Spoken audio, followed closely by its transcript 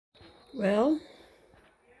Well,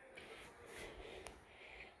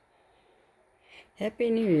 Happy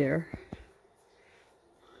New Year.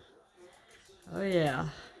 Oh yeah,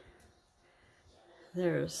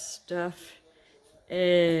 there's stuff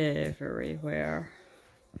everywhere.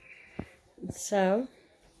 So,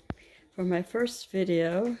 for my first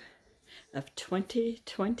video of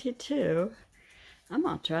 2022, I'm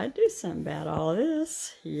gonna try to do something about all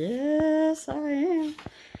this. Yes, I am.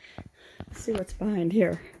 Let's see what's behind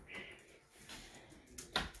here.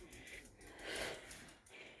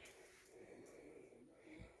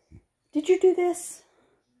 Did you do this?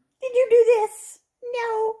 Did you do this?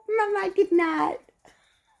 No, Mama did not.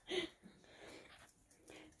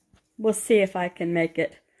 We'll see if I can make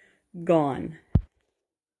it gone.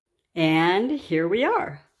 And here we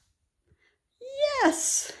are.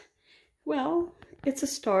 Yes! Well, it's a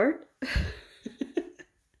start.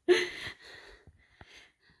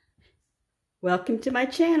 Welcome to my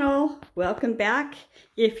channel. Welcome back.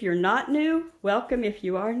 If you're not new, welcome if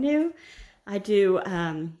you are new. I do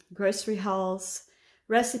grocery hauls,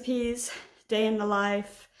 recipes, day in the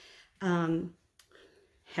life,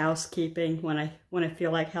 housekeeping when I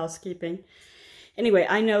feel like housekeeping. Anyway,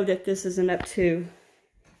 I know that this isn't up to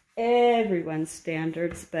everyone's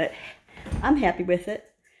standards, but I'm happy with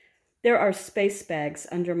it. There are space bags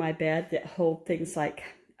under my bed that hold things like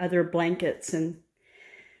other blankets and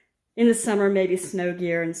in the summer maybe snow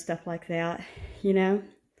gear and stuff like that, you know.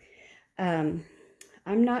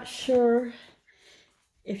 I'm not sure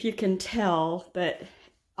if you can tell, but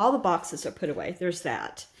all the boxes are put away. There's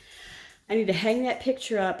that. I need to hang that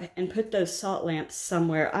picture up and put those salt lamps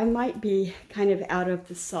somewhere. I might be kind of out of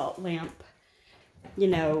the salt lamp, you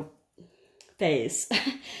know, phase.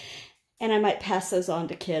 And I might pass those on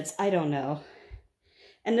to kids. I don't know.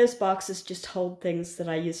 And those boxes just hold things that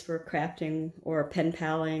I use for crafting or pen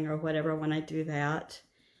paling or whatever when I do that.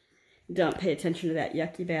 Don't pay attention to that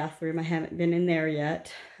yucky bathroom. I haven't been in there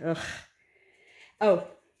yet. Ugh. Oh,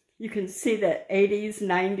 you can see the 80s,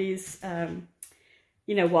 90s,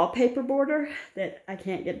 you know, wallpaper border that I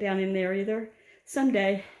can't get down in there either.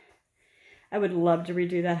 Someday, I would love to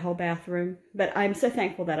redo that whole bathroom. But I'm so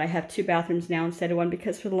thankful that I have two bathrooms now instead of one,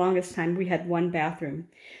 because for the longest time, we had one bathroom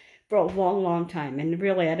for a long, long time. And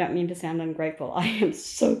really, I don't mean to sound ungrateful. I am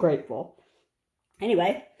so grateful.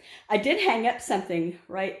 Anyway, I did hang up something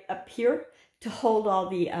right up here to hold all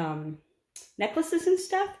the necklaces and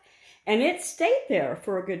stuff. And it stayed there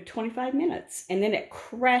for a good 25 minutes. And then it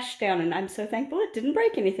crashed down. And I'm so thankful it didn't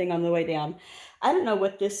break anything on the way down. I don't know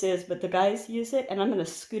what this is, but the guys use it. And I'm going to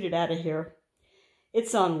scoot it out of here.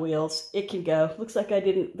 It's on wheels. It can go. Looks like I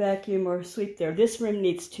didn't vacuum or sweep there. This room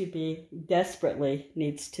needs to be, desperately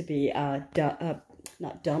needs to be,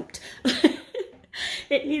 not dumped.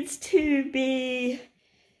 It needs to be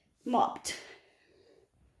mopped.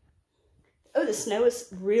 Oh, the snow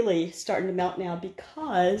is really starting to melt now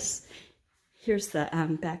because here's the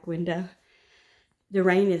back window. The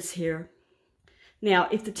rain is here. Now,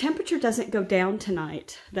 if the temperature doesn't go down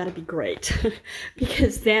tonight, that'd be great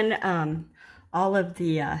because then all of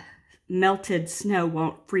the melted snow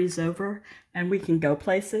won't freeze over and we can go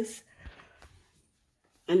places.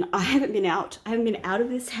 And I haven't been out. I haven't been out of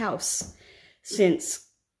this house since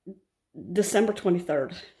December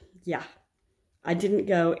 23rd. Yeah, I didn't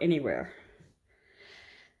go anywhere.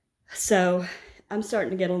 So I'm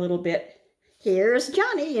starting to get a little bit, here's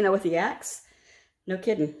Johnny, you know, with the axe. No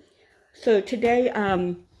kidding. So today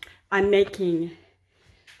I'm making,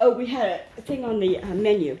 oh, we had a thing on the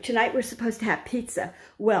menu. Tonight we're supposed to have pizza.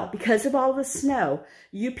 Well, because of all the snow,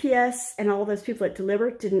 UPS and all those people that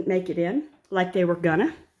deliver didn't make it in like they were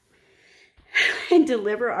gonna. And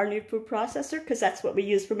deliver our new food processor, because that's what we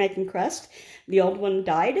use for making crust. The old one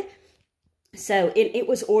died. So it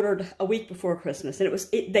was ordered a week before Christmas. And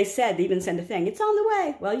they said, they even sent a thing, it's on the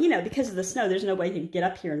way. Well, you know, because of the snow, there's no way you can get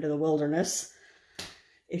up here into the wilderness,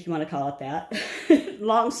 if you want to call it that.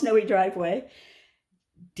 Long, snowy driveway.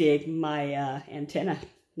 Dig my antenna.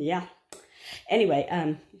 Yeah.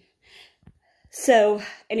 Anyway, so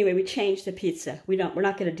anyway, we changed the pizza. We're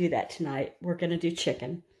not going to do that tonight. We're going to do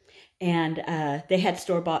chicken. And they had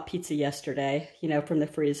store-bought pizza yesterday, you know, from the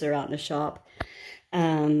freezer out in the shop.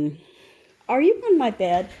 Are you on my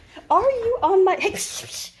bed? Are you on my... Hey, shh,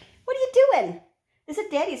 shh. What are you doing? Is it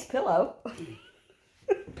Daddy's pillow?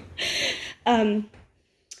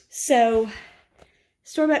 So,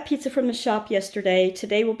 store-bought pizza from the shop yesterday.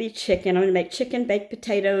 Today will be chicken. I'm going to make chicken, baked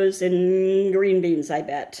potatoes, and green beans, I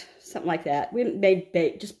bet. Something like that. We haven't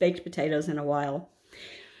made just baked potatoes in a while.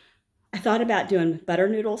 I thought about doing butter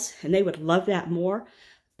noodles, and they would love that more,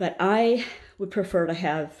 but I would prefer to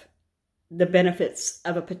have the benefits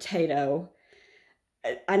of a potato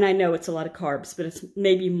and I know it's a lot of carbs, but it's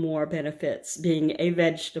maybe more benefits being a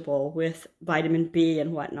vegetable with vitamin B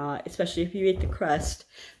and whatnot, especially if you eat the crust.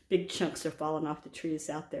 Big chunks are falling off the trees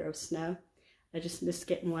out there of snow. I just missed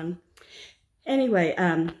getting one. Anyway,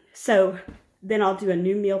 so then I'll do a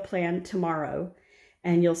new meal plan tomorrow,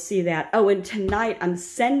 and you'll see that. Oh, and tonight I'm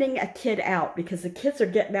sending a kid out because the kids are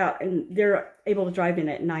getting out and they're able to drive in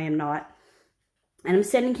it and I am not. And I'm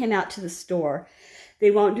sending him out to the store. They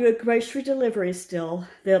won't do a grocery delivery still.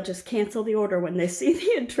 They'll just cancel the order when they see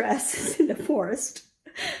the address in the forest.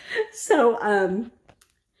 So I'm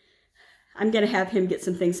going to have him get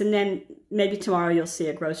some things. And then maybe tomorrow you'll see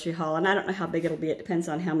a grocery haul. And I don't know how big it'll be. It depends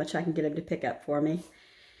on how much I can get him to pick up for me.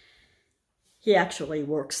 He actually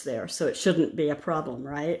works there, so it shouldn't be a problem,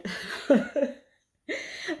 right?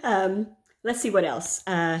 Let's see what else.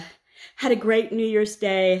 Had a great New Year's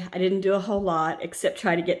Day. I didn't do a whole lot except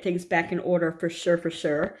try to get things back in order for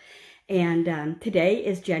sure. And today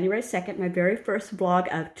is January 2nd, my very first vlog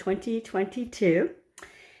of 2022.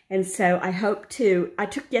 And so I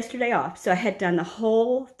took yesterday off. So I had done the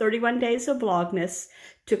whole 31 days of Vlogmas,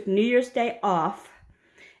 took New Year's Day off,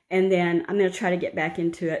 and then I'm going to try to get back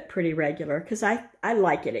into it pretty regular because I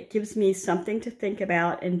like it. It gives me something to think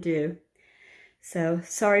about and do. So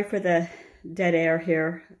sorry for the dead air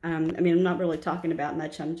here. I mean, I'm not really talking about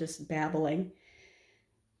much. I'm just babbling.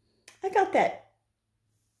 I got that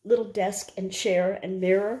little desk and chair and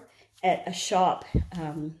mirror at a shop.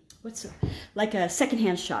 Like a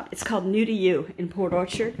secondhand shop. It's called New to You in Port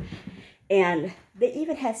Orchard. And they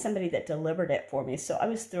even had somebody that delivered it for me. So I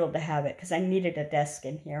was thrilled to have it because I needed a desk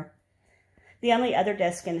in here. The only other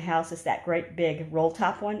desk in the house is that great big roll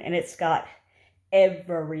top one. And it's got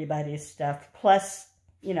everybody's stuff. Plus,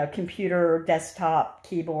 you know, computer, desktop,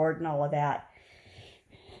 keyboard, and all of that.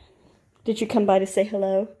 Did you come by to say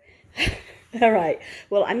hello? All right.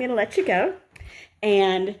 Well, I'm going to let you go.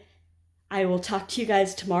 And I will talk to you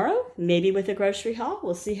guys tomorrow, maybe with a grocery haul.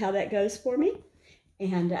 We'll see how that goes for me.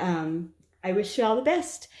 And I wish you all the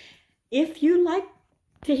best. If you like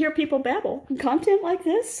to hear people babble and content like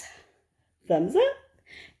this, thumbs up.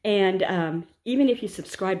 And even if you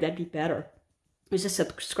subscribe, that'd be better. There's a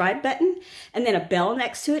subscribe button and then a bell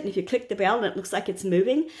next to it. And if you click the bell and it looks like it's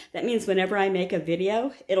moving, that means whenever I make a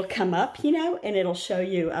video, it'll come up, you know, and it'll show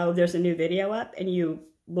you, oh, there's a new video up, and you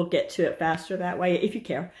will get to it faster that way if you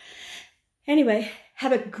care. Anyway,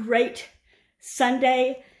 have a great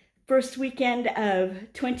Sunday, first weekend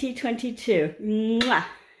of 2022. Mwah!